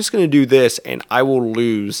like, oh, I'm just going to do this, and I will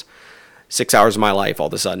lose 6 hours of my life all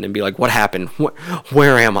of a sudden and be like, what happened?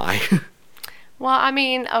 Where am I? Well, I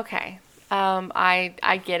mean, okay.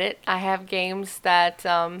 I get it. I have games that,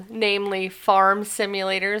 namely farm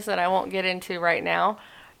simulators that I won't get into right now,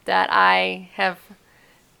 that I have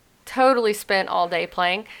totally spent all day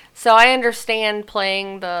playing. So I understand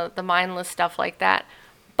playing the mindless stuff like that.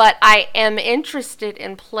 But I am interested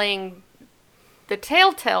in playing the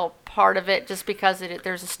Telltale part of it just because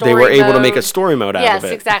there's a story mode. They were able to make a story mode out of it.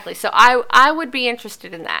 Yes, exactly. So I would be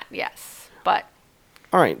interested in that, yes. But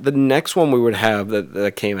all right, the next one we would have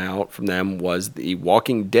that came out from them was the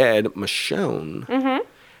Walking Dead Michonne. Mm-hmm.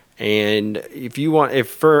 And if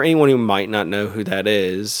for anyone who might not know who that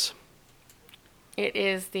is, it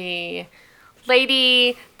is the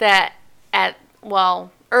lady that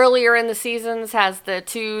earlier in the seasons has the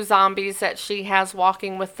 2 zombies that she has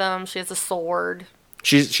walking with them. She has a sword.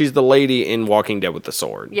 She's the lady in Walking Dead with the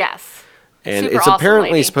sword. Yes. And Super it's awesome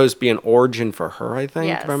apparently lady. supposed to be an origin for her, I think,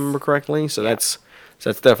 Yes. if I remember correctly. So that's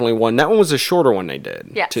definitely one. That one was a shorter one they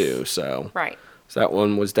did, too. So right. So that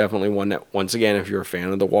one was definitely one that, once again, if you're a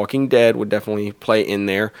fan of The Walking Dead, would definitely play in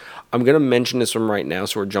there. I'm going to mention this one right now,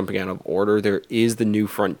 so we're jumping out of order. There is The New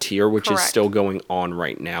Frontier, which is still going on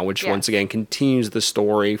right now, which once again continues the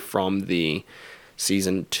story from the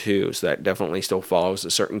season 2. So that definitely still follows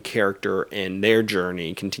a certain character and their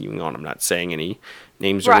journey continuing on. I'm not saying any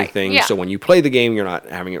names or anything. Yeah. So when you play the game, you're not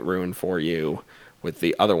having it ruined for you with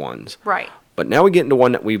the other ones. Right. But now we get into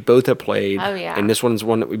one that we both have played. Oh, yeah. And this one's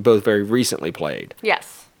one that we both very recently played.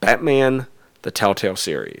 Yes. Batman, the Telltale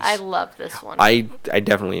series. I love this one. I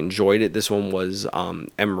definitely enjoyed it. This one was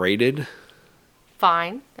M-rated.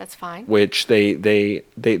 Fine. That's fine. Which they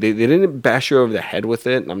didn't bash you over the head with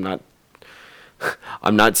it.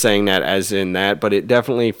 I'm not saying that as in that, but it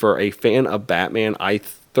definitely, for a fan of Batman, I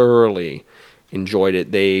thoroughly enjoyed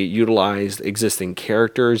it. They utilized existing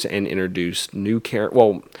characters and introduced new characters.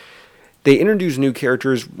 Well, they introduced new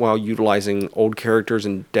characters while utilizing old characters,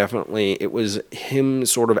 and definitely it was him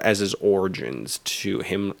sort of as his origins to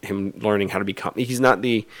him learning how to become.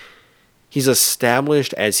 He's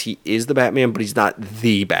established as he is the Batman, but he's not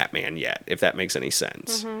the Batman yet, if that makes any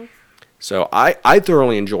sense. Mm-hmm. So I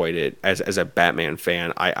thoroughly enjoyed it as a Batman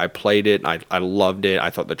fan. I played it. I loved it.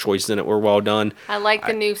 I thought the choices in it were well done. I like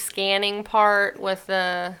the new scanning part with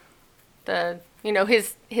the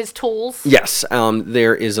his tools. Yes,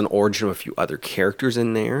 there is an origin of a few other characters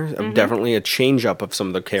in there. Mm-hmm. Definitely a change up of some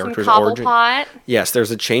of the characters' origins. Yes, there's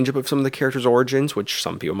a change up of some of the characters' origins, which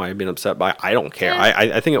some people might have been upset by. I don't care.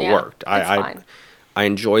 I think it worked. I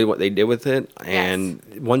enjoyed what they did with it, and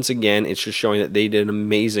once again, it's just showing that they did an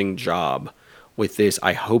amazing job with this.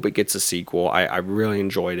 I hope it gets a sequel. I really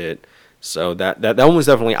enjoyed it. So that one was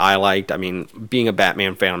definitely I liked. I mean, being a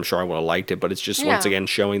Batman fan, I'm sure I would have liked it, but it's just once again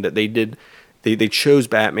showing that they chose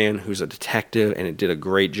Batman, who's a detective, and it did a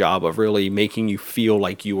great job of really making you feel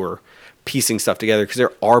like you were piecing stuff together, because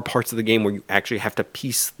there are parts of the game where you actually have to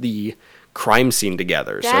piece the crime scene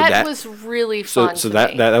together. That was really fun. So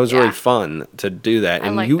that was really fun to do that.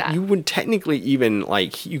 And you would technically even,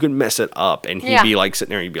 like, you could mess it up, and he'd be like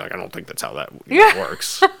sitting there, and you'd be like, I don't think that's how that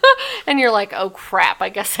works. And you're like, oh crap, I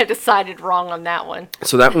guess I decided wrong on that one.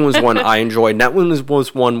 So that one was one I enjoyed. That one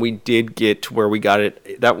was one we did get to where we got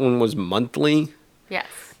it. That one was monthly. Yes.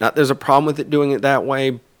 Not there's a problem with it doing it that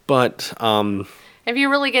way, but If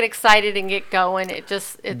you really get excited and get going,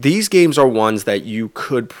 These games are ones that you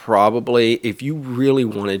could probably, if you really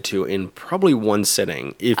wanted to, in probably one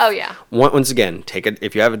sitting. Oh, yeah. Once again,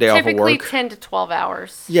 if you have a day off of typically work. 10 to 12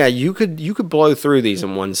 hours. Yeah, you could blow through these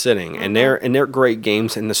in one sitting, and they're great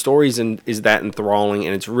games, and the stories is that enthralling,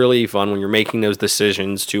 and it's really fun when you're making those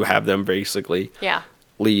decisions to have them basically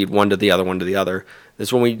lead one to the other.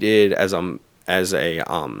 This one we did as a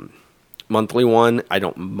monthly one. I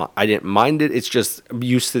didn't mind it. It's just I'm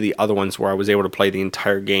used to the other ones where I was able to play the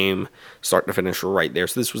entire game start to finish right there.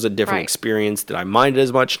 So this was a different experience. Did I mind it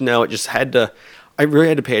as much? No, it just I really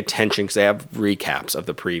had to pay attention because they have recaps of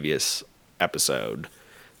the previous episode.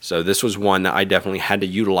 So this was one that I definitely had to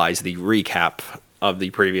utilize the recap of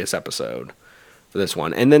the previous episode for this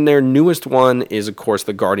one. And then their newest one is, of course,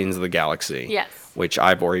 the Guardians of the Galaxy. Yes. Which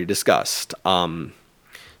I've already discussed.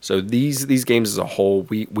 So these games as a whole,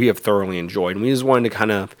 we have thoroughly enjoyed. And we just wanted to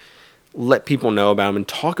kind of let people know about them and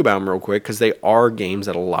talk about them real quick because they are games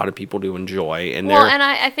that a lot of people do enjoy. And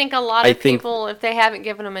I think a lot of people, if they haven't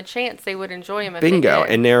given them a chance, they would enjoy them. Bingo.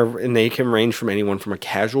 And they can range from anyone from a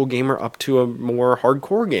casual gamer up to a more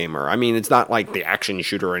hardcore gamer. I mean, it's not like the action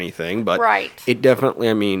shooter or anything, but it definitely.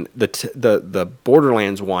 I mean, the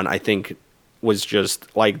Borderlands one, I think, was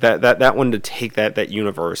just like that one to take that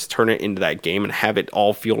universe, turn it into that game, and have it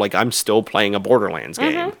all feel like I'm still playing a Borderlands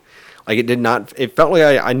game. Like it did not. It felt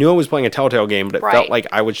like I knew I was playing a Telltale game, but it felt like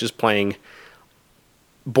I was just playing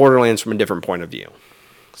Borderlands from a different point of view.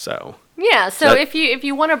 So yeah. So if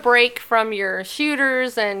you want to break from your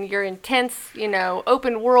shooters and your intense,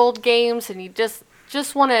 open world games, and you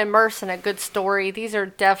just want to immerse in a good story, these are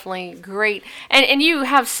definitely great. And you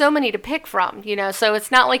have so many to pick from, so it's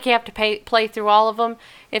not like you have to play through all of them.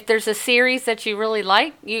 If there's a series that you really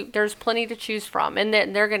like, there's plenty to choose from, and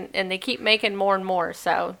they keep making more and more.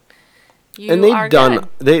 So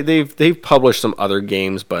they've published some other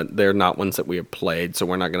games, but they're not ones that we have played, so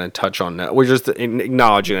we're not going to touch on that. We're just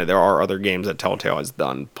acknowledging that there are other games that Telltale has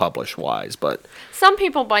done publish wise, but some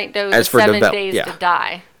people might know the 7 Days to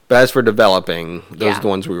Die. But as for developing, those are the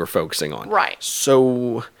ones we were focusing on. Right.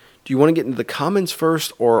 So, do you want to get into the comments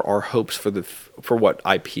first, or our hopes for what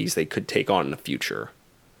IPs they could take on in the future?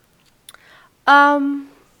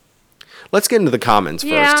 Let's get into the comments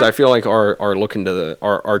first, because I feel like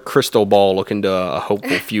our crystal ball looking to a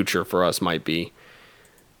hopeful future for us might be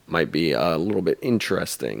a little bit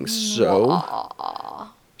interesting. So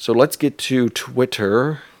let's get to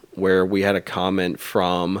Twitter, where we had a comment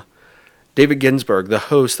from David Ginsburg, the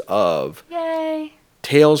host of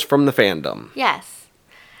Tales from the Fandom. Yes.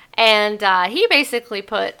 And he basically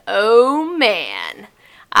put, "Oh man,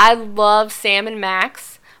 I love Sam and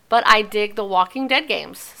Max, but I dig the Walking Dead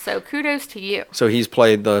games. So kudos to you." So he's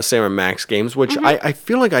played the Sam and Max games, which I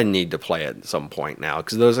feel like I need to play at some point now,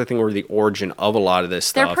 because those, I think, were the origin of a lot of this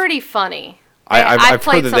stuff. They're pretty funny. I've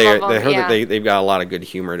heard that they've got a lot of good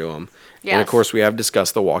humor to them. Yes. And of course, we have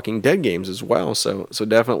discussed the Walking Dead games as well. So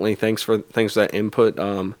definitely thanks for that input,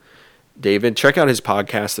 David. Check out his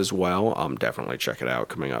podcast as well. Definitely check it out.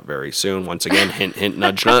 Coming up very soon. Once again, hint, hint,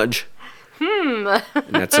 nudge, nudge. And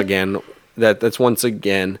that's once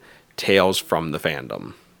again Tales from the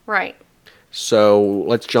Fandom. Right. So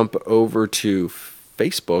let's jump over to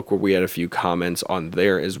Facebook, where we had a few comments on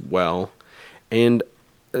there as well. And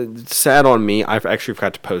sad on me, I've actually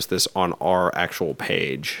forgot to post this on our actual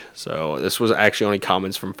page. So this was actually only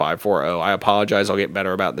comments from 540. I apologize. I'll get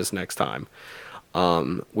better about this next time.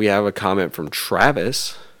 We have a comment from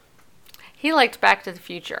Travis. He liked Back to the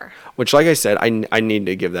Future. Which, like I said, I need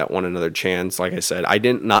to give that one another chance. Like I said, I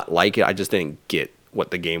didn't not like it. I just didn't get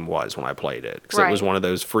what the game was when I played it. Because it was one of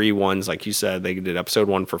those free ones. Like you said, they did episode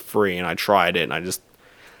 1 for free, and I tried it, and I just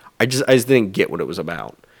didn't get what it was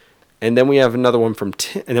about. And then we have another one from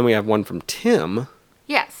Tim. And then we have one from Tim.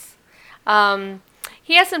 Yes.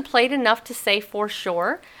 He hasn't played enough to say for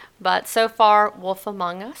sure, but so far, Wolf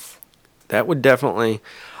Among Us. That would definitely,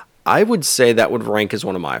 I would say that would rank as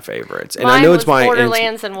one of my favorites. And Mine I know was it's my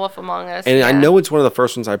Borderlands and Wolf Among Us. And I know it's one of the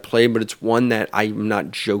first ones I played, but it's one that I'm not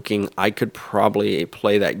joking. I could probably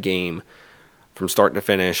play that game from start to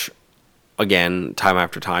finish again, time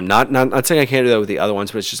after time. Not saying I can't do that with the other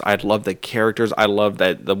ones, but it's just I love the characters. I love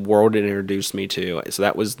that the world it introduced me to. So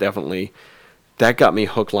that was definitely, that got me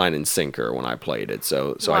hook, line, and sinker when I played it.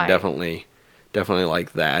 So I definitely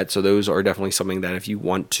like that. So those are definitely something that if you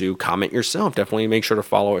want to comment yourself, definitely make sure to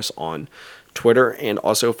follow us on Twitter, and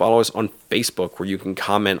also follow us on Facebook, where you can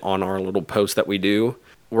comment on our little post that we do.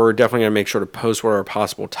 We're definitely going to make sure to post what our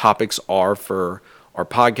possible topics are for our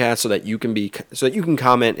podcast, so that you can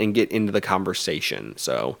comment and get into the conversation.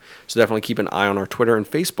 So definitely keep an eye on our Twitter and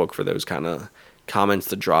Facebook for those kind of comments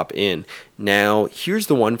to drop in. Now, here's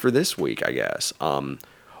the one for this week, I guess.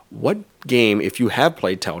 What game, if you have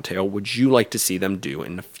played Telltale, would you like to see them do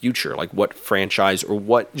in the future? Like, what franchise or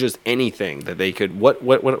what, just anything that they could, what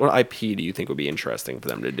IP do you think would be interesting for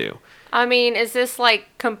them to do? I mean, is this like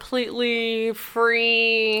completely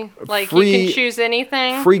free? Like Free- you can choose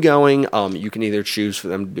anything? Free going, you can either choose for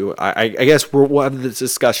them to do it. I guess we'll have this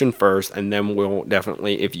discussion first, and then we'll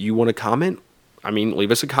definitely, if you want to comment, I mean,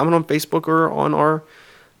 leave us a comment on Facebook or on our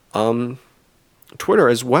Twitter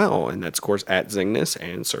as well, and that's of course at Zingness,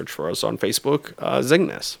 and search for us on Facebook,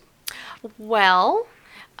 Zingness. Well,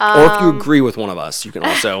 Or if you agree with one of us, you can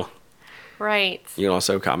also right.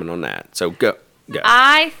 comment on that. So go.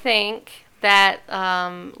 I think that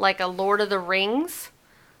like a Lord of the Rings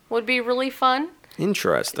would be really fun.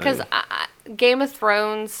 Interesting. Because Game of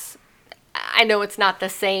Thrones, I know it's not the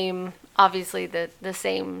same, obviously the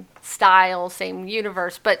same style, same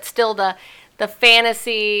universe, but still the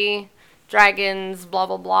fantasy, dragons, blah,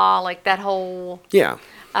 blah, blah, like that whole... Yeah.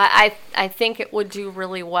 I think it would do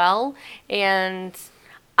really well, and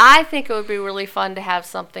I think it would be really fun to have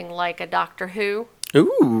something like a Doctor Who.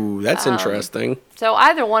 Ooh, that's interesting. So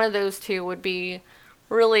either one of those two would be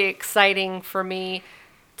really exciting for me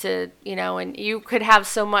to, and you could have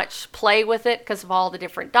so much play with it because of all the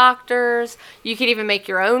different doctors. You could even make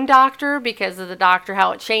your own doctor because of the doctor,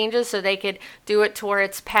 how it changes, so they could do it to where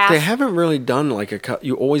it's past. They haven't really done like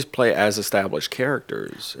you always play as established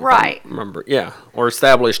characters. Right. I remember, yeah. Or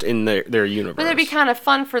established in their universe. But it'd be kind of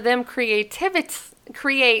fun for them creatively,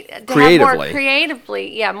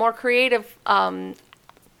 more creative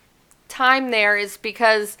time there is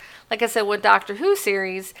because, like I said, with Doctor Who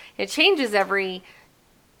series, it changes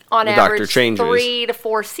on average 3 to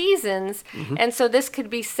 4 seasons, and so this could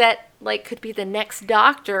be set could be the next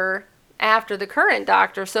Doctor after the current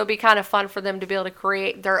Doctor, so it'd be kind of fun for them to be able to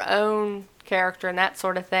create their own character and that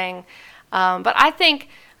sort of thing. But I think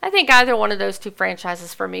either one of those two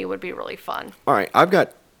franchises for me would be really fun. All right, I've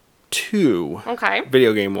got 2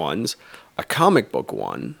 video game ones, a comic book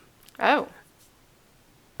one. Oh.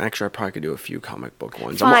 Actually, I probably could do a few comic book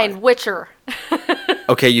ones. Fine, Witcher.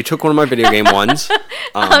 Okay, you took one of my video game ones.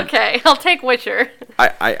 Okay, I'll take Witcher.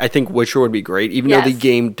 I think Witcher would be great. Even though the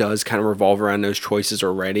game does kind of revolve around those choices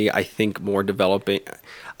already, I think more developing...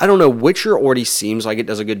 I don't know, Witcher already seems like it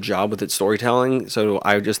does a good job with its storytelling, so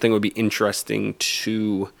I just think it would be interesting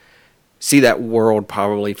to see that world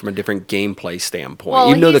probably from a different gameplay standpoint. Well,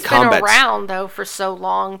 even though he's the combat's been around, though, for so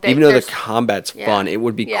long. Even though the combat's fun, it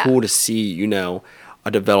would be cool to see, a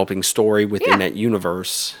developing story within that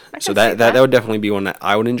universe. So that would definitely be one that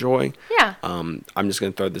I would enjoy. Yeah. I'm just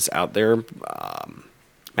going to throw this out there.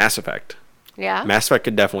 Mass Effect. Yeah. Mass Effect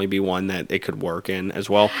could definitely be one that it could work in as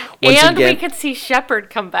well. We could see Shepard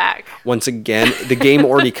come back. Once again, the game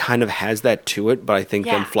already kind of has that to it, but I think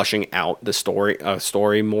them fleshing out the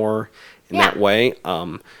story more in that way.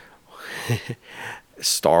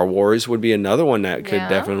 Star Wars would be another one that could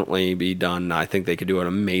definitely be done. I think they could do an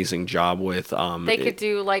amazing job with. They could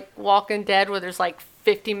do like Walking Dead, where there's like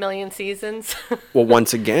 50 million seasons. Well,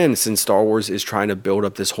 once again, since Star Wars is trying to build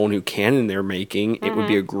up this whole new canon they're making, it would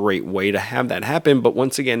be a great way to have that happen. But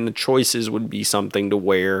once again, the choices would be something to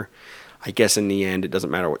where, I guess in the end, it doesn't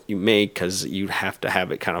matter what you make because you have to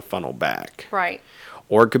have it kind of funnel back. Right.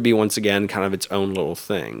 Or it could be, once again, kind of its own little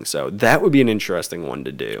thing. So that would be an interesting one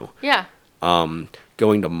to do. Yeah.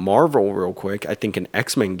 Going to Marvel real quick, I think an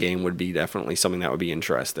X-Men game would be definitely something that would be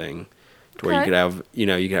interesting. To where you could have, you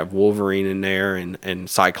could have Wolverine in there and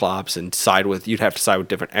Cyclops and you'd have to side with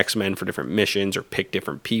different X-Men for different missions or pick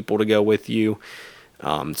different people to go with you.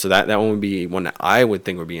 So that one would be one that I would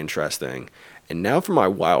think would be interesting. And now for my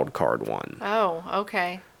wild card one. Oh,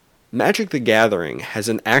 okay. Magic the Gathering has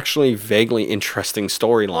an actually vaguely interesting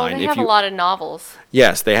storyline. Well, they have a lot of novels.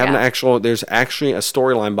 Yes, they have there's actually a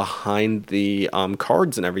storyline behind the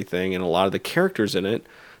cards and everything and a lot of the characters in it.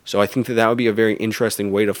 So I think that would be a very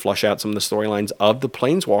interesting way to flush out some of the storylines of the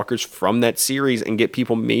Planeswalkers from that series and get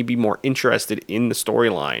people maybe more interested in the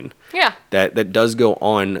storyline. Yeah. That does go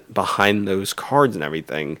on behind those cards and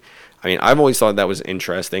everything. I mean, I've always thought that was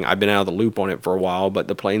interesting. I've been out of the loop on it for a while, but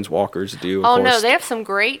the Planeswalkers do. Of course. No, they have some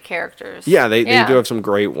great characters. Yeah, they do have some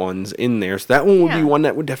great ones in there. So that one would be one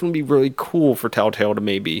that would definitely be really cool for Telltale to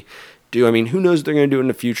maybe do. I mean, who knows what they're going to do in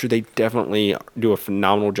the future? They definitely do a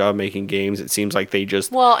phenomenal job making games. It seems like they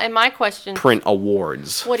just and my question, print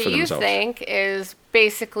awards. What do you think is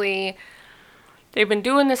basically they've been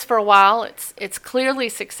doing this for a while. It's clearly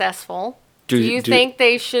successful. Do you think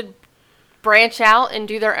they should branch out and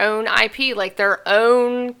do their own IP, like their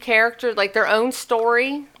own character, like their own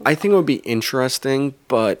story. I think it would be interesting,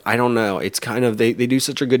 but I don't know. It's kind of they do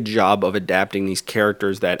such a good job of adapting these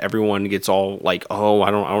characters that everyone gets all like, oh, I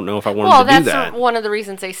don't know if I want to do that. Well, that's one of the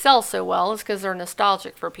reasons they sell so well is because they're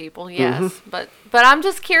nostalgic for people. Yes, but I'm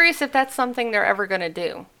just curious if that's something they're ever going to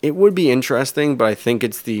do. It would be interesting, but I think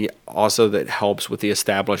it's also that helps with the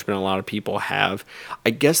establishment a lot of people have. I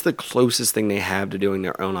guess the closest thing they have to doing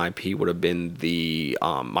their own IP would have been the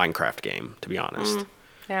Minecraft game, to be honest.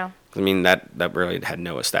 Yeah. I mean, that really had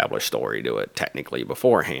no established story to it technically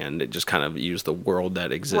beforehand. It just kind of used the world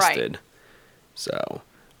that existed. Right. So,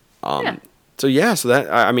 so that,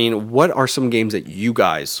 I mean, what are some games that you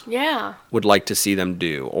guys would like to see them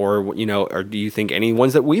do? Or, or do you think any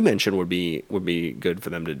ones that we mentioned would be good for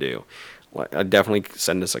them to do? Definitely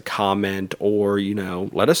send us a comment or,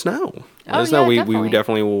 let us know. Let us know. We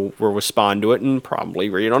definitely will respond to it and probably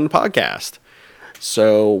read it on the podcast.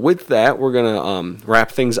 So with that, we're gonna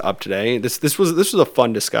wrap things up today. This was a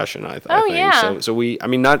fun discussion, I think. Yeah. So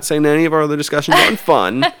not saying that any of our other discussions aren't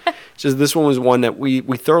fun. It's just this one was one that we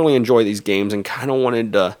thoroughly enjoy these games and kind of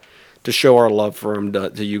wanted to show our love for them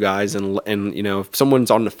to you guys and if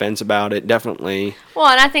someone's on the fence about it, definitely. Well,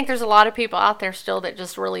 and I think there's a lot of people out there still that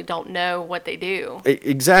just really don't know what they do.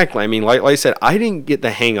 Exactly. I mean, like I said, I didn't get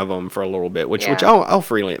the hang of them for a little bit, which I'll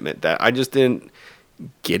freely admit that I just didn't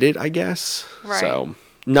get it, I guess. Right. So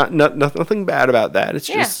nothing bad about that. It's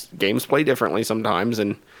just games play differently sometimes,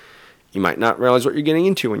 and you might not realize what you're getting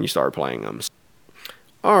into when you start playing them.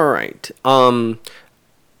 All right.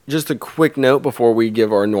 Just a quick note before we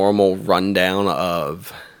give our normal rundown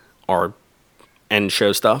of our end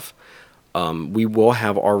show stuff. We will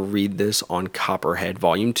have our Read This on Copperhead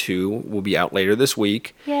Volume 2 will be out later this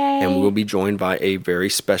week. Yay. And we will be joined by a very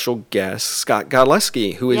special guest, Scott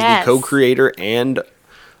Godleski, who is the co-creator and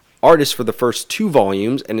artist for the first 2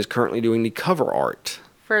 volumes and is currently doing the cover art.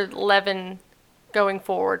 For 11 going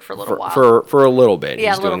forward for a little while. For a little bit. Yeah,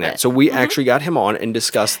 he's a little doing that. bit. So we actually got him on and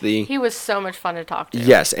discussed He was so much fun to talk to.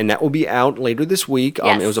 Yes, and that will be out later this week.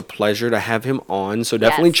 Yes. It was a pleasure to have him on. So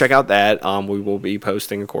definitely check out that. We will be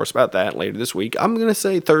posting, of course, about that later this week. I'm going to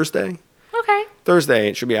say Thursday. Okay. Thursday.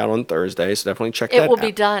 It should be out on Thursday, so definitely check that out. It will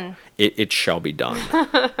be done. It shall be done.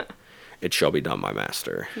 It shall be done, my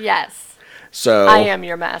master. Yes. So I am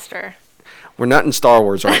your master. We're not in Star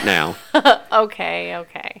Wars right now. Okay.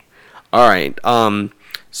 All right.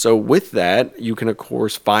 So with that, you can, of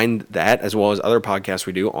course, find that as well as other podcasts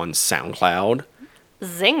we do on SoundCloud.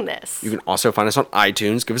 Zing This. You can also find us on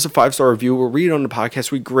iTunes. Give us a 5-star review. We'll read it on the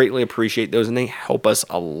podcast. We greatly appreciate those, and they help us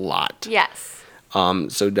a lot. Yes.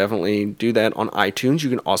 So definitely do that on iTunes. You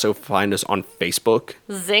can also find us on Facebook.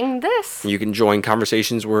 Zing This. You can join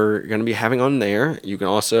conversations we're going to be having on there. You can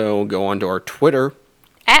also go onto our Twitter.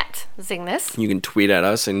 At Zing This. You can tweet at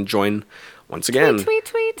us and join, once again,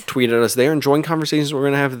 tweet at us there and join conversations we're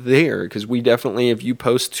going to have there. Because we definitely, if you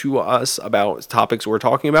post to us about topics we're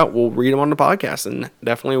talking about, we'll read them on the podcast. And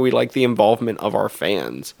definitely we like the involvement of our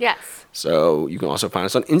fans. Yes. So you can also find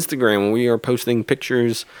us on Instagram when we are posting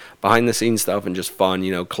pictures, behind the scenes stuff, and just fun,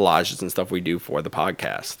 collages and stuff we do for the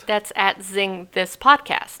podcast. That's at Zing This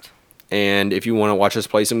Podcast. And if you want to watch us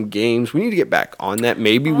play some games, we need to get back on that.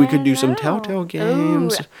 Maybe we could do some Telltale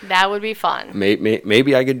games. Ooh, that would be fun.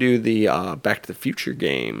 Maybe I could do the Back to the Future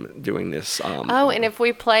game doing this. And if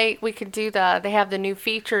we play, we could do they have the new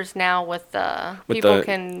features now with people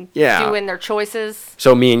can do in their choices.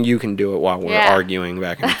 So me and you can do it while we're arguing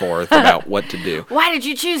back and forth about what to do. Why did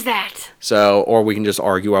you choose that? So, or we can just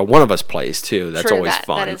argue while one of us plays too. That's always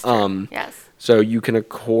fun. That is true. Yes. So you can, of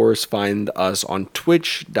course, find us on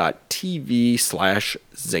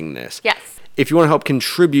twitch.tv/zingness. Yes. If you want to help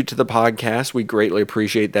contribute to the podcast, we greatly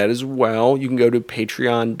appreciate that as well. You can go to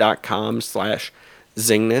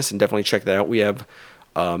patreon.com/zingness and definitely check that out. We have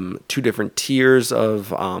 2 different tiers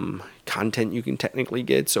of content you can technically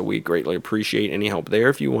get, so we greatly appreciate any help there.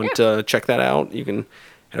 If you want to check that out, you can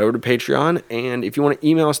head over to Patreon, and if you want to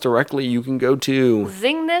email us directly, you can go to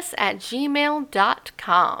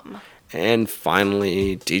zingness@gmail.com. And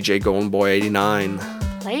finally, DJ Goldenboy89.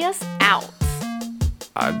 Play us out.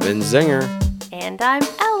 I've been Zinger. And I'm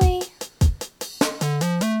Ellie.